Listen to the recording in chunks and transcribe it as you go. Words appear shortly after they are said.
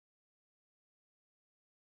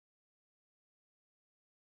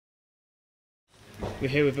We're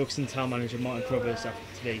here with Ilkeston Town manager Martin Carruthers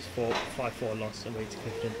after today's 5-4 loss away to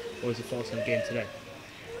Clifton. What was your thoughts on the game today?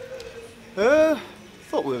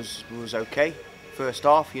 Thought it was okay. First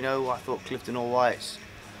half, I thought Clifton All Whites,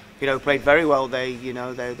 played very well. They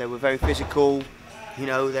were very physical.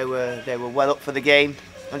 They were well up for the game,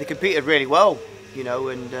 and they competed really well.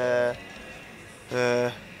 And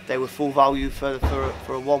they were full value for a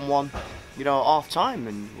 1-1. At half time,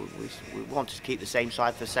 and we wanted to keep the same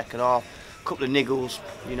side for the second half. A couple of niggles,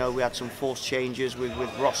 we had some forced changes with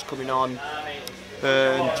Ross coming on,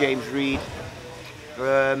 James Reed,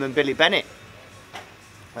 and Billy Bennett.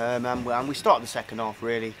 And we started the second half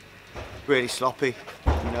really sloppy,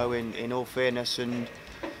 in all fairness. And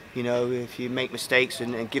if you make mistakes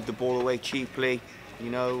and give the ball away cheaply,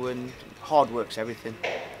 and hard work's everything,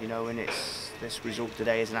 and this result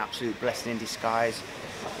today is an absolute blessing in disguise.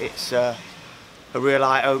 It's a real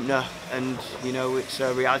eye-opener, and it's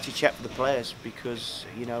a reality check for the players, because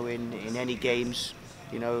in any games,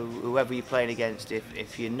 whoever you're playing against,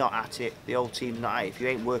 if you're not at it, the whole team's not at it, if you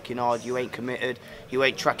ain't working hard, you ain't committed, you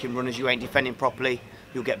ain't tracking runners, you ain't defending properly,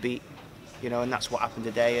 you'll get beat. And that's what happened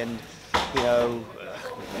today. And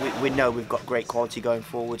we know we've got great quality going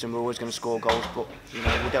forwards, and we're always going to score goals, but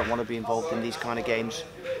we don't want to be involved in these kind of games.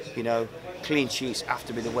 Clean sheets have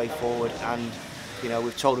to be the way forward, and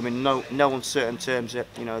we've told them in no uncertain terms that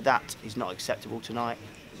that is not acceptable tonight.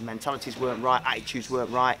 Mentalities weren't right, attitudes weren't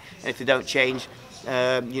right, and if they don't change,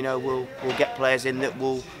 we'll get players in that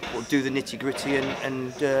will do the nitty-gritty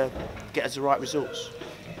and get us the right results.